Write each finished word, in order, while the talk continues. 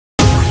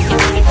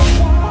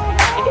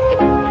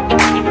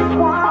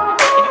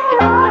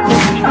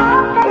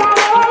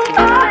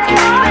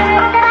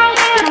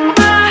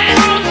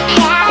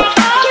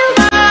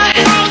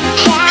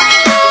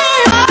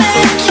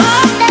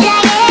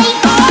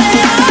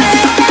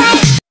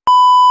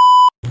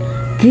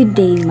Good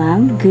day,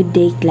 ma'am. Good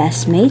day,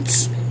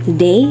 classmates.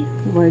 Today,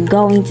 we're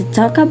going to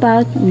talk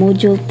about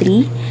Module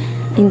 3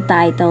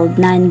 entitled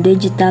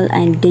Non-Digital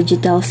and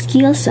Digital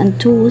Skills and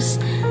Tools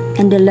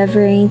and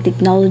Delivering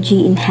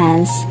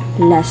Technology-Enhanced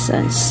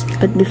Lessons.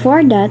 But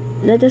before that,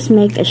 let us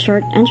make a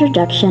short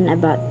introduction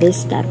about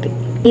this topic.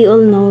 We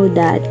all know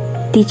that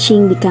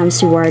teaching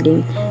becomes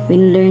rewarding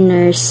when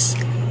learners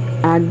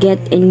get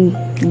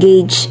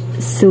engaged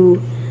through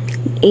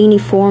any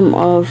form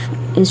of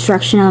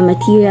instructional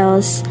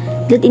materials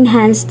that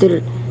enhance the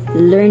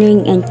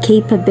learning and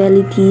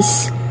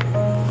capabilities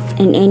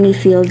in any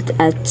field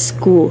at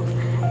school,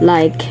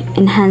 like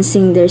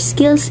enhancing their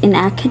skills in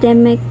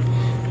academic,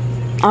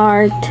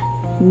 art,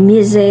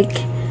 music,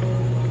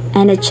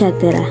 and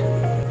etc.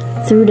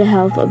 Through the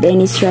help of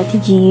any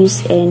strategy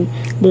used in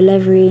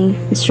delivering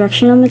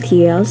instructional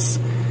materials,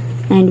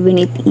 and when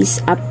it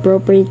is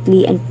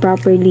appropriately and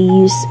properly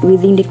used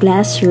within the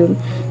classroom,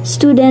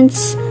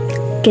 students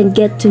can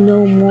get to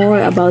know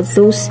more about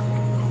those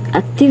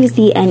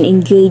activity and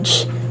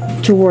engage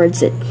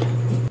towards it.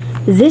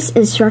 These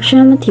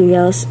instructional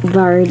materials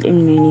varied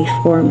in many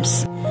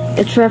forms.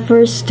 It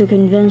refers to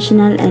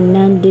conventional and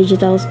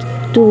non-digital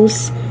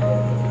tools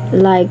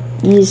like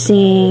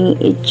using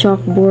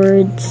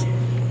chalkboards,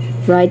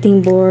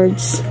 writing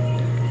boards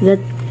that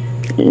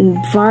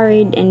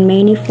varied in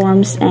many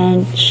forms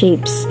and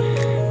shapes.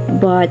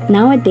 But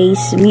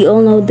nowadays, we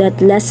all know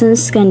that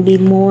lessons can be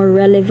more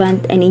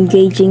relevant and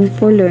engaging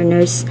for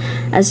learners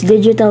as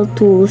digital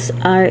tools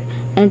are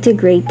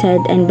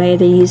integrated and by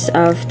the use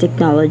of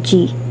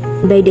technology.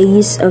 By the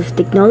use of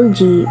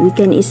technology, we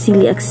can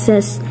easily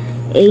access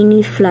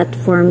any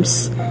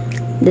platforms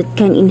that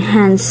can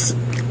enhance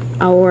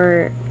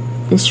our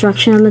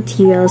instructional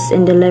materials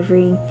and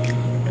delivering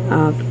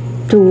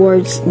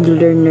towards the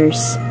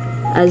learners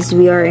as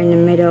we are in the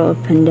middle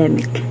of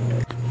pandemic.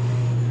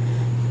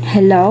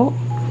 Hello,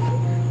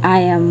 I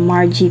am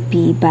Margie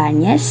P.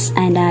 Banyes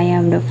and I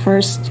am the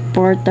first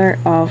reporter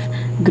of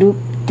Group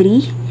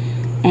 3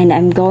 and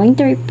I'm going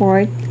to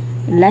report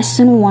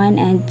Lesson 1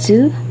 and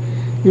 2.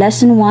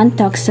 Lesson 1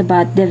 talks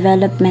about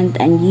development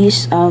and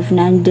use of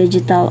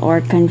non-digital or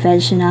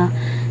conventional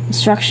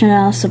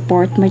instructional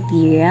support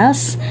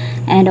materials,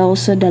 and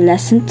also the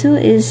Lesson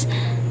 2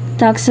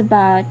 talks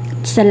about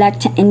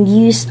select and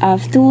use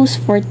of tools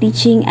for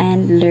teaching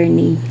and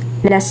learning.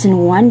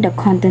 Lesson 1, the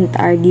content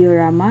are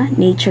diorama,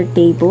 nature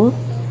table,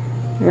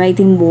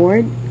 writing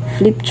board,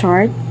 flip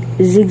chart,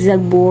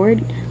 zigzag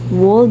board,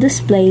 wall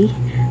display,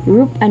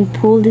 rope and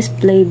pull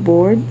display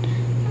board,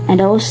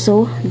 and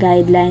also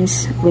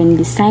guidelines when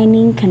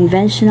designing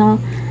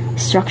conventional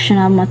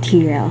instructional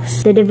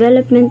materials. The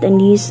development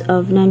and use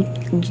of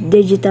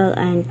non-digital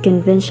and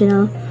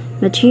conventional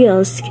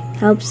materials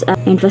helps us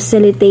in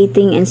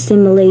facilitating and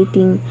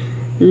stimulating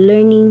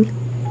learning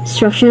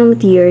instructional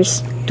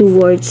materials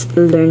towards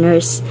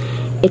learners.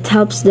 It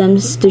helps them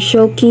to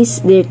showcase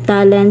their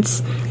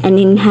talents and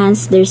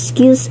enhance their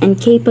skills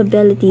and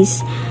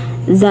capabilities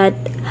that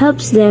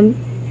helps them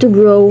to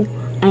grow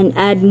and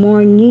add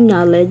more new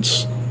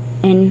knowledge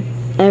in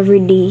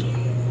everyday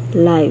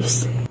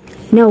lives.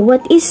 Now,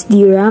 what is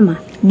diorama?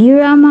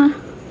 Diorama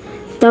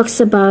talks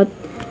about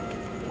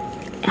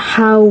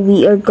how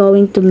we are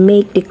going to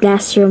make the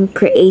classroom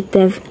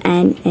creative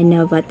and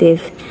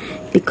innovative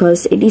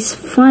because it is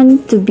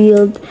fun to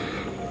build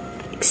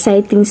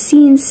exciting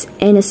scenes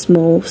in a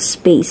small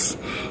space.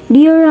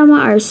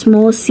 Diorama are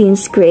small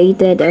scenes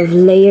created of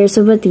layers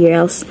of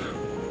materials,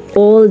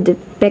 all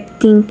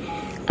depicting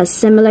a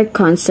similar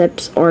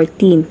concept or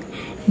theme.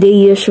 They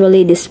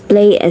usually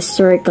display a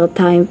historical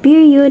time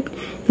period,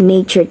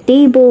 nature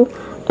table,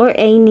 or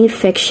any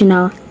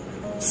fictional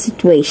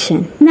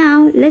situation.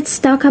 Now, let's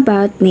talk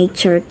about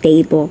nature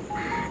table.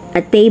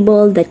 A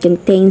table that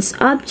contains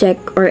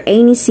object or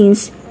any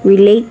scenes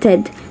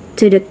related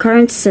to the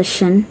current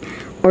session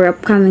or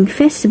upcoming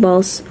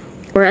festivals,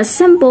 or a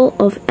symbol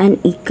of an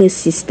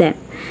ecosystem,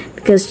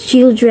 because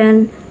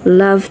children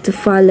love to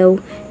follow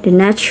the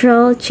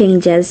natural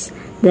changes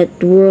that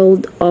the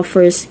world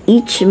offers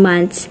each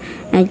month,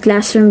 and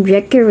classroom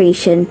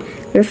decoration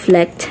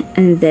reflect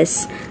on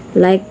this.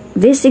 Like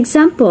this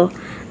example,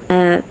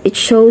 it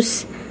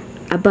shows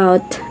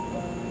about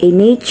a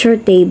nature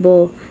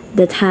table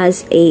that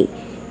has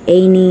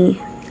any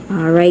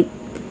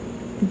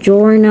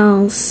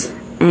journals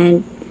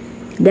and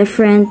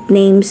different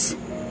names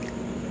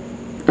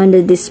on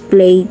the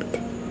displayed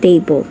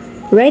table.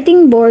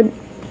 Writing board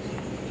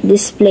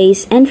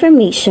displays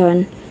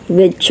information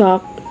with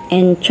chalk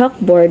and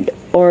chalkboard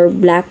or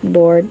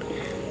blackboard,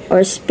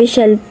 or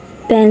special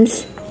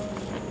pens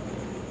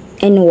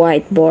and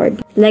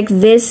whiteboard. Like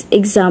this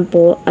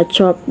example, a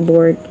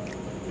chalkboard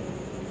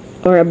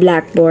or a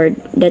blackboard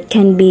that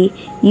can be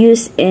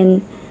used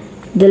in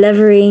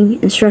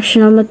delivering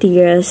instructional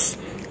materials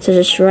such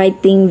as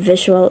writing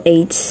visual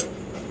aids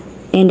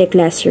in the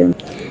classroom.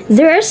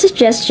 There are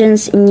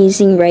suggestions in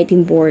using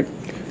writing board.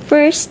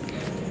 First,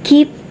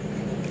 keep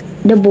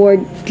the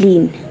board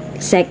clean.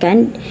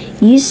 Second,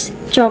 use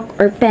chalk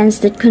or pens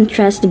that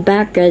contrast the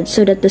background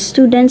so that the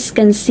students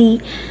can see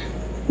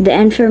the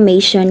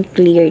information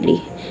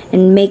clearly,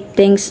 and make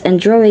things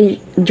and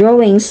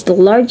drawings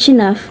large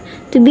enough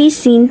to be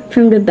seen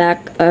from the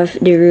back of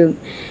the room,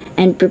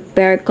 and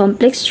prepare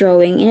complex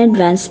drawing in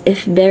advance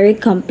if very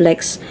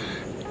complex.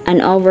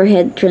 An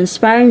overhead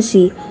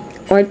transparency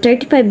or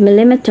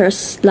 35mm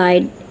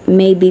slide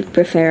may be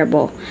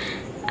preferable.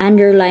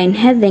 Underline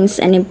headings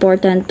and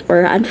important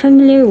or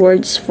unfamiliar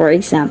words for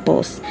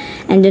examples,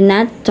 and do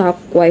not talk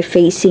while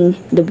facing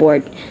the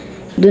board.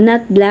 Do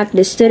not block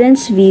the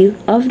student's view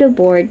of the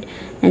board,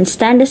 and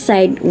stand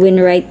aside when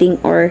writing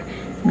or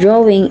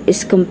drawing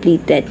is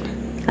completed.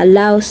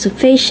 Allow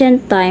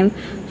sufficient time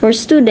for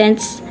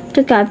students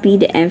to copy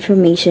the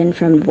information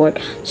from the board.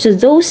 So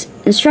those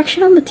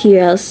instructional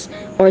materials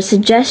or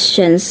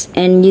suggestions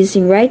and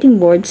using writing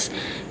boards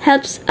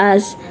helps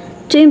us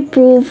to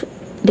improve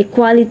the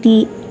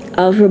quality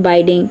of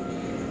providing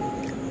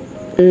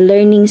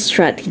learning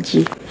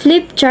strategy.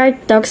 Flip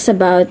chart talks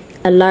about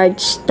a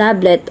large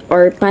tablet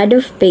or pad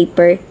of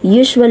paper,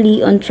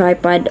 usually on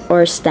tripod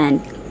or stand.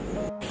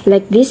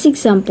 Like this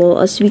example,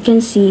 as we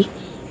can see,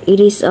 it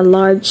is a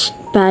large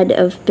pad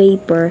of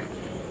paper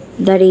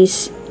that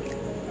is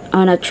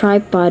on a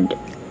tripod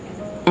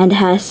and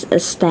has a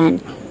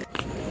stand.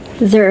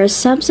 There are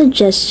some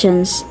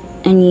suggestions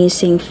on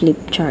using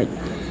flip chart.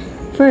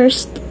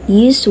 First,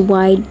 use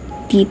wide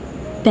tip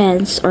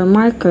pens or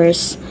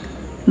markers.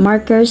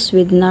 Markers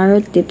with narrow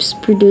tips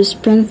produce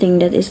printing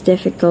that is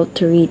difficult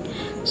to read,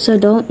 so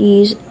don't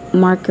use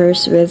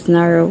markers with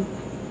narrow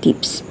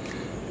tips.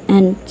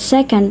 And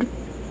second,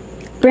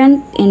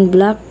 print in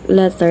block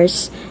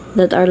letters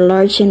that are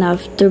large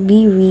enough to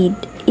be read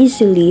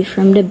easily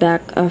from the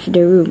back of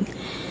the room.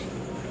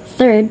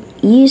 Third,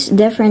 use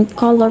different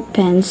color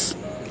pens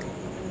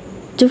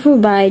to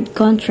provide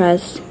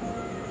contrast,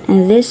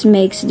 and this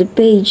makes the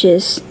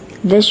pages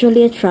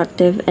visually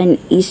attractive and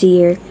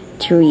easier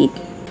to read.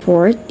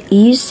 Fourth,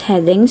 use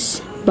headings,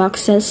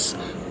 boxes,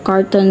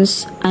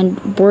 cartons, and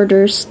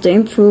borders to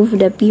improve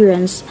the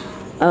appearance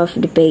of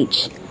the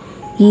page.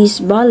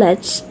 Use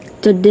bullets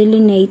to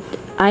delineate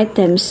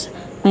items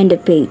on the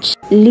page.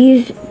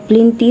 Leave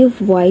plenty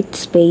of white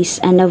space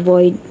and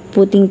avoid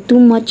putting too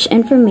much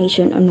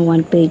information on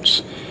one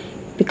page,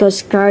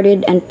 because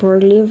crowded and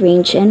poorly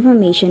arranged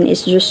information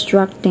is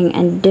distracting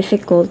and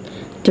difficult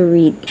to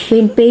read.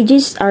 When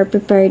pages are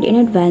prepared in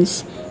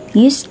advance,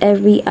 use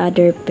every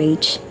other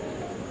page,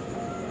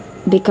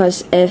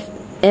 because if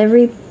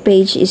every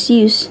page is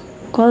used,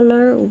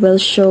 color will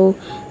show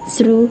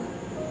through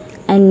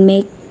and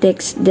make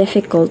text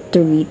difficult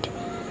to read.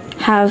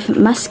 Have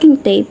masking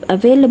tape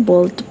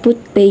available to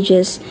put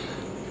pages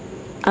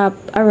up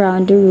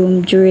around the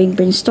room during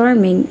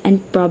brainstorming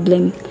and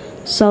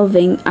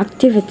problem-solving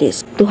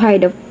activities. To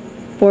hide a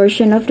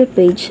portion of the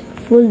page,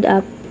 fold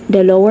up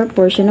the lower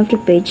portion of the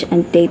page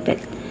and tape it.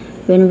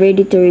 When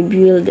ready to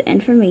reveal the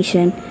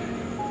information,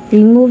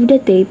 remove the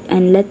tape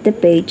and let the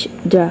page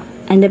dry.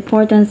 And the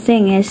important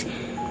thing is,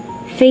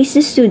 face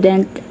the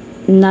student,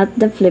 not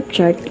the flip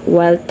chart,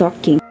 while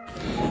talking.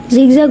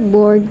 Zigzag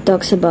board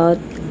talks about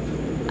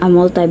a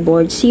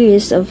multi-board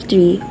series of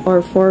 3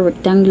 or 4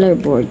 rectangular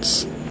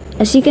boards.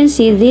 As you can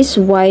see, this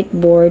white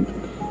board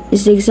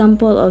is the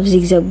example of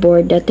zigzag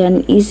board that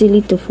can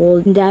easily to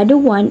fold. The other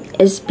one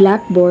is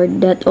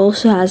blackboard that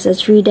also has a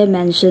 3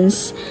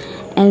 dimensions,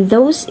 and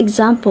those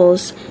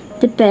examples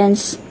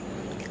depends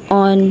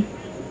on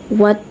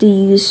what to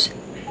use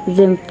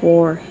them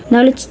for.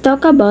 Now let's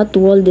talk about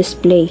wall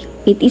display.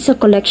 It is a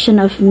collection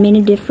of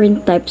many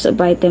different types of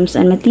items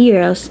and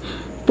materials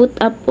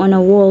put up on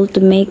a wall to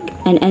make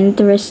an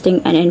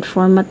interesting and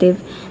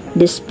informative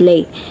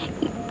display.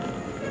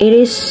 It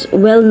is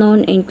well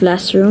known in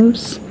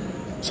classrooms,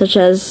 such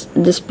as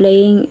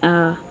displaying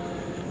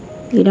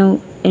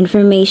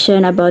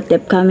information about the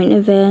upcoming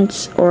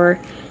events or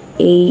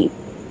a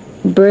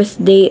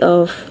birthday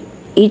of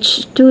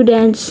each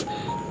students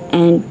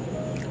and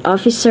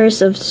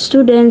officers of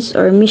students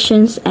or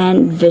missions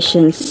and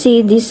visions.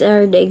 See, these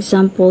are the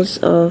examples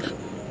of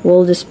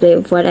wall display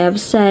of what I have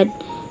said.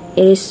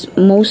 It is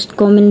most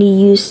commonly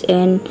used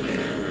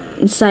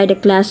inside the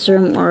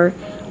classroom or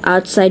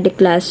outside the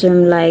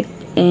classroom, like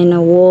in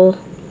a wall,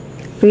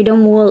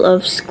 freedom wall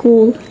of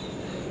school,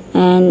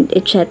 and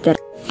etc.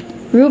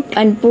 Group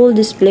and pool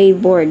display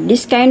board.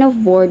 This kind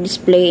of board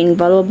display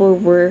invaluable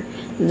where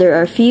there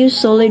are few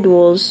solid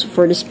walls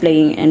for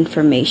displaying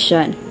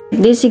information.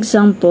 This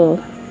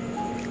example,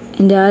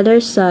 in the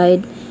other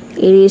side,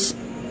 it is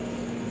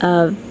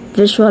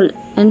visual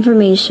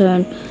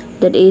information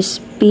that is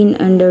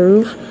pinned on the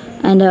roof,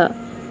 and the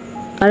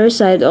other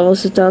side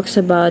also talks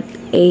about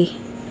a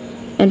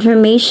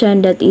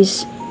information that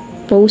is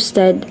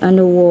posted on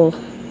the wall.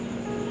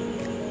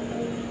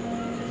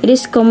 It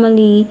is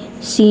commonly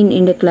seen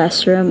in the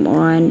classroom or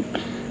on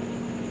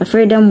a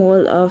freedom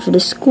wall of the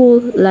school,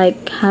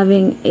 like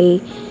having a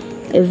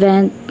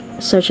event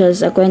such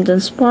as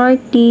acquaintance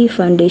party,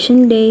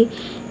 foundation day,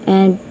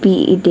 and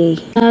PE day.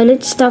 Now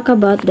let's talk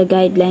about the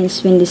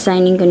guidelines when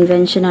designing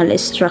conventional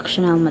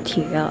instructional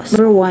materials.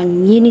 Number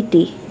 1,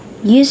 unity.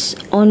 Use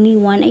only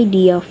one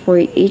idea for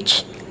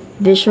each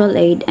visual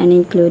aid and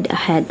include a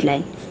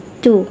headline.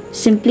 2.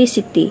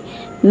 Simplicity.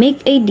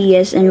 Make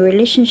ideas and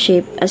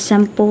relationship as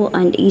simple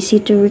and easy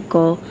to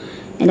recall,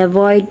 and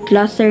avoid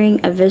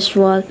cluttering a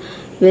visual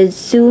with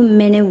too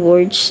many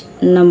words,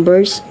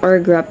 numbers, or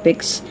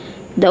graphics.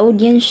 The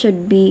audience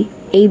should be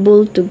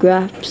able to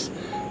grasp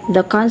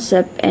the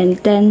concept in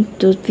 10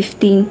 to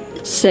 15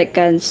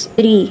 seconds.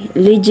 3.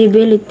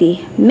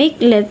 Legibility.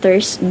 Make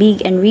letters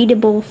big and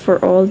readable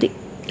for all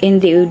in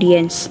the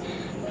audience.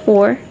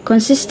 4.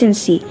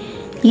 Consistency.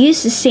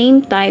 Use the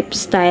same type,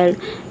 style,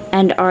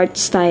 and art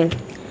style.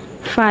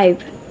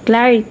 5.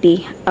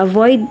 Clarity.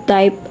 Avoid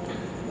type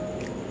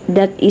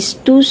that is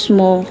too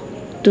small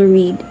to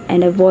read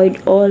and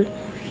avoid all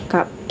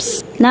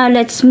caps. Now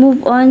let's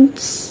move on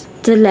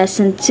to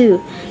lesson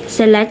 2.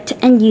 Select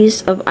and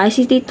use of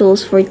ICT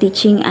tools for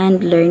teaching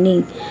and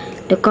learning.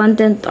 The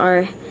content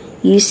are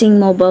using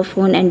mobile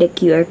phone and the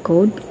QR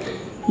code,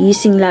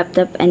 using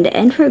laptop and the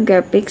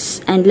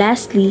infographics, and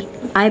lastly,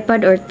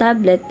 iPad or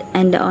tablet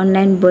and the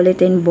online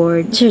bulletin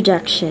board.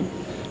 Introduction.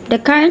 The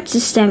current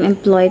system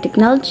employs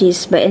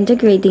technologies by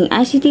integrating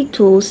ICT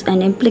tools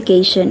and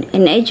implication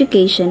in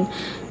education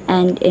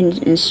and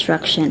in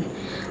instruction.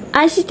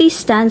 ICT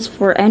stands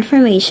for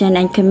Information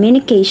and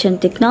Communication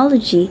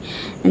Technology,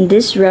 and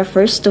this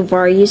refers to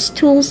various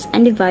tools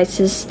and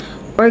devices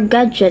or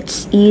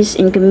gadgets used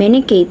in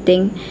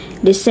communicating,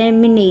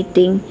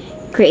 disseminating,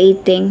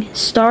 creating,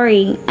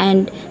 storing,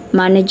 and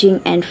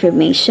managing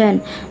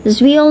information.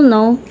 As we all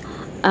know,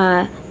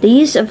 the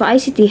use of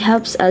ICT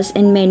helps us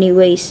in many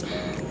ways,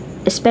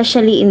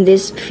 especially in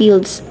these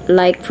fields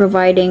like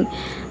providing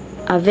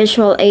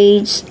visual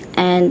aids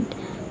and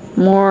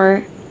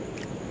more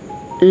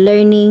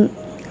learning,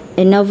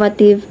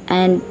 innovative,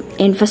 and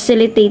in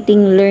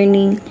facilitating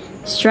learning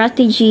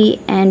strategy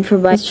and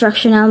provide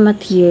instructional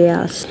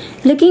materials.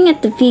 Looking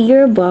at the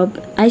figure above,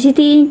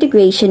 ICT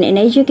integration in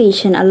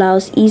education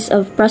allows ease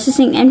of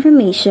processing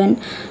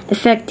information,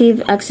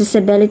 effective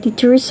accessibility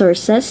to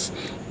resources,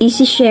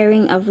 easy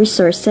sharing of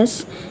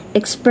resources,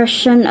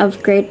 expression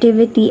of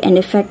creativity, and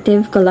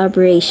effective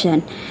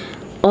collaboration.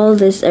 All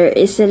these are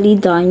easily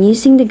done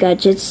using the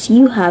gadgets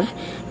you have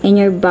in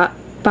your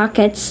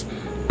pockets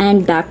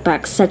and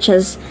backpacks, such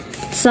as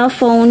cell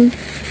phone,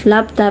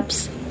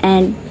 laptops,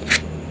 and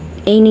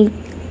any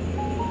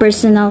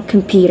personal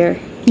computer.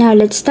 Now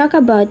let's talk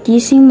about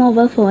using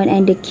mobile phone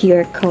and the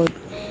QR code.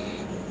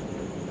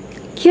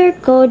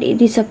 QR code,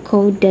 it is a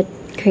code that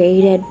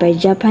created by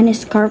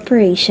Japanese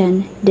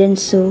corporation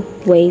Dentsu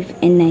Wave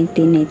in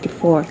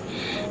 1994,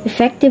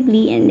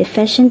 effectively and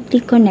efficiently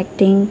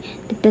connecting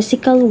the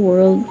physical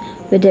world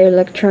with the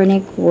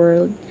electronic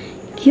world.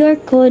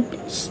 QR code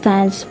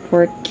stands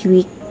for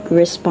Quick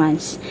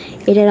Response.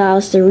 It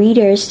allows the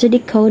readers to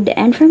decode the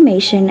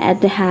information at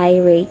the high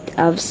rate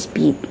of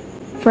speed.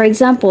 For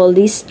example,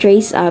 this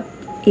trace up,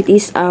 it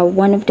is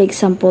one of the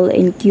example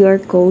in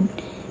QR code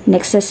in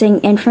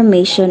accessing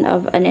information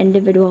of an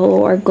individual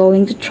who are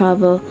going to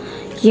travel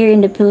here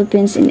in the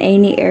Philippines in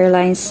any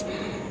airlines,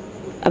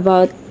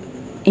 about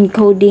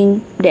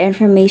encoding the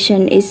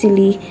information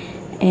easily,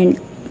 and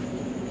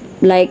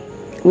like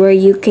where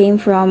you came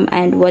from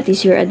and what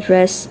is your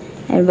address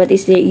and what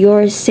is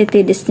your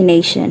city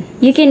destination.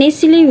 You can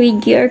easily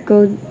read QR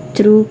code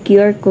through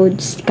QR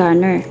code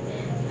scanner.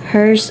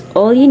 Here's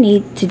all you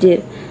need to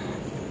do.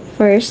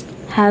 First,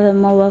 have a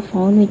mobile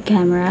phone with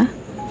camera.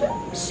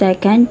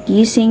 Second,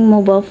 using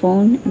mobile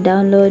phone,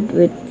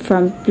 download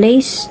from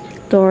Play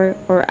Store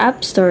or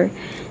App Store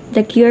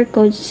the QR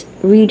code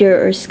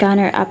reader or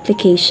scanner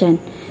application.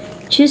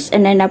 Choose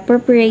an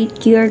appropriate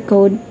QR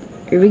code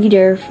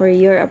reader for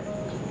your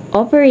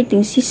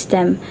operating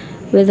system,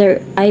 whether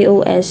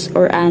iOS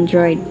or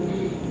Android.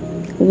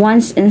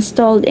 Once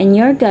installed in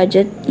your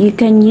gadget, you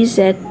can use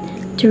it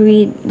to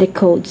read the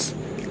codes.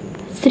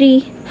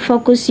 3.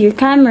 Focus your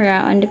camera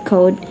on the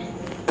code,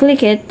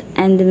 click it,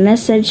 and the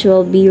message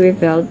will be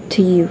revealed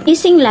to you.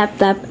 Using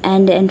laptop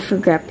and the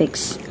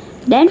infographics.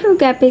 The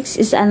infographics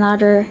is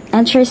another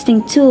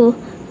interesting tool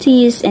to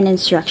use in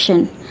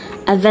instruction.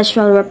 A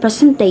visual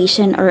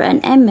representation or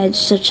an image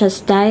such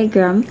as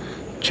diagram,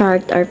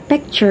 chart, or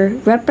picture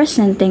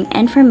representing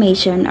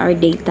information or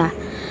data.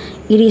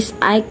 It is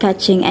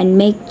eye-catching and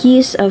make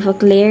use of a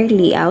clear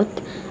layout,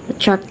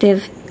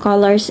 attractive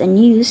colors and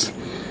hues,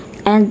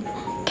 and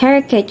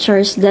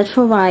caricatures that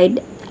provide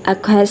a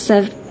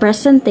cohesive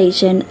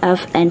presentation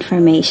of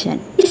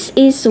information. This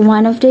is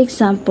one of the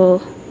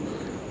examples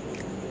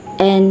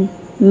in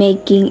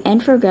making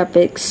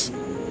infographics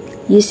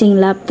using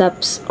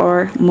laptops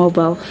or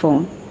mobile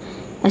phone.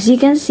 As you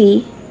can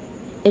see,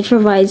 it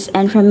provides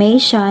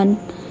information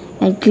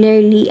and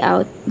clear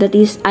layout that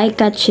is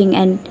eye-catching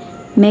and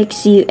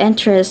makes you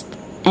interested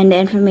in the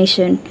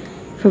information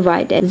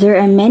provided. There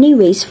are many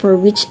ways for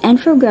which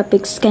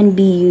infographics can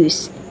be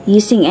used.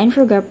 Using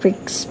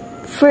infographics,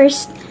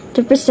 first,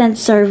 to present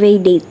survey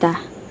data.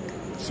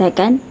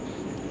 Second,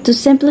 to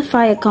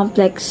simplify a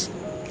complex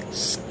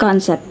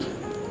concept.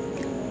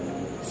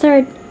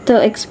 Third,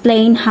 to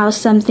explain how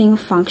something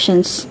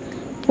functions.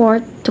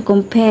 Fourth, to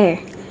compare.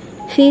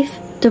 Fifth,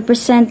 to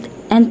present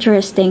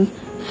interesting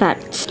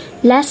facts.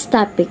 Last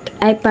topic,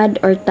 iPad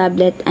or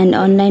tablet and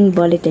online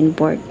bulletin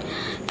board.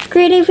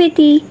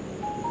 Creativity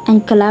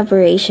and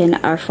collaboration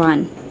are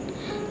fun.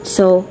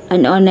 So,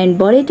 an online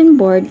bulletin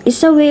board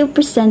is a way of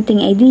presenting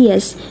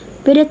ideas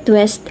with a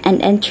twist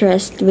and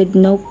interest with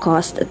no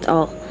cost at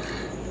all.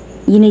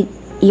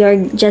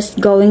 You're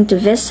just going to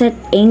visit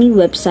any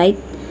website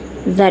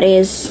that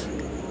is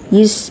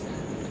use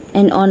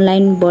an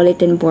online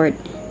bulletin board.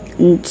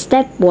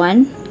 Step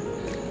 1,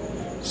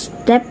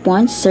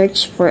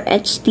 search for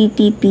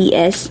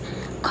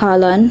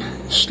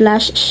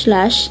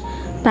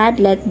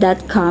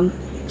https://padlet.com/.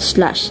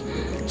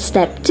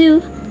 Step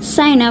 2,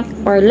 sign up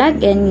or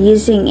log in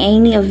using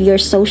any of your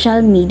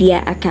social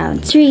media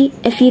accounts. 3,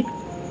 if you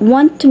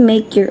want to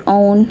make your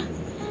own,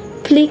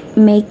 click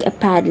Make a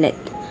Padlet.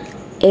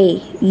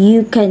 A.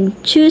 You can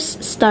choose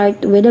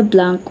start with a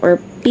blank or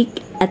pick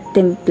a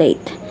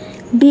template.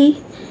 B.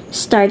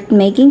 Start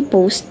making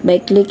posts by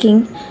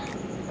clicking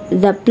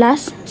the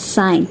plus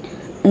sign.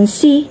 And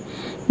C.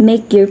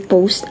 Make your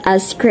post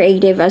as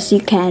creative as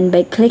you can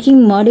by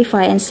clicking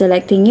modify and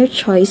selecting your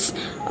choice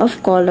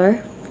of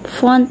color,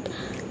 font,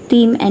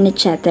 theme, and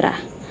etc.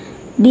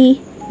 D.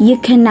 You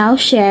can now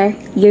share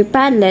your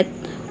Padlet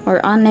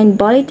or online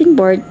bulletin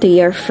board to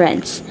your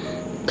friends.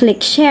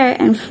 Click share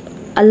and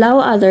allow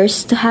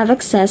others to have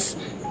access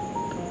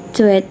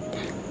to it,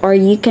 or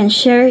you can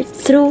share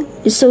through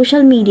the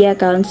social media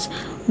accounts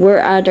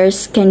where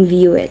others can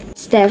view it.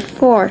 Step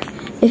 4.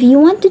 If you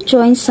want to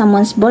join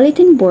someone's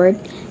bulletin board,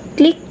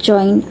 click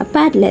Join a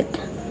Padlet.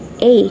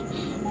 A.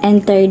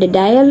 Enter the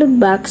dialog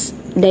box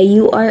the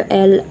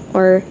URL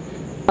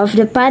of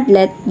the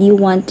Padlet you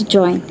want to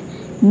join.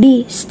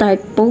 B. Start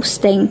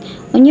posting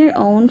on your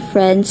own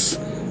friends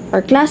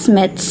or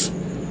classmates'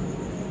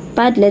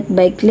 Padlet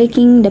by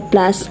clicking the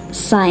plus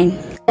sign.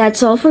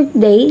 That's all for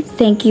today.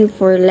 Thank you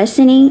for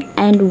listening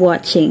and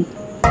watching.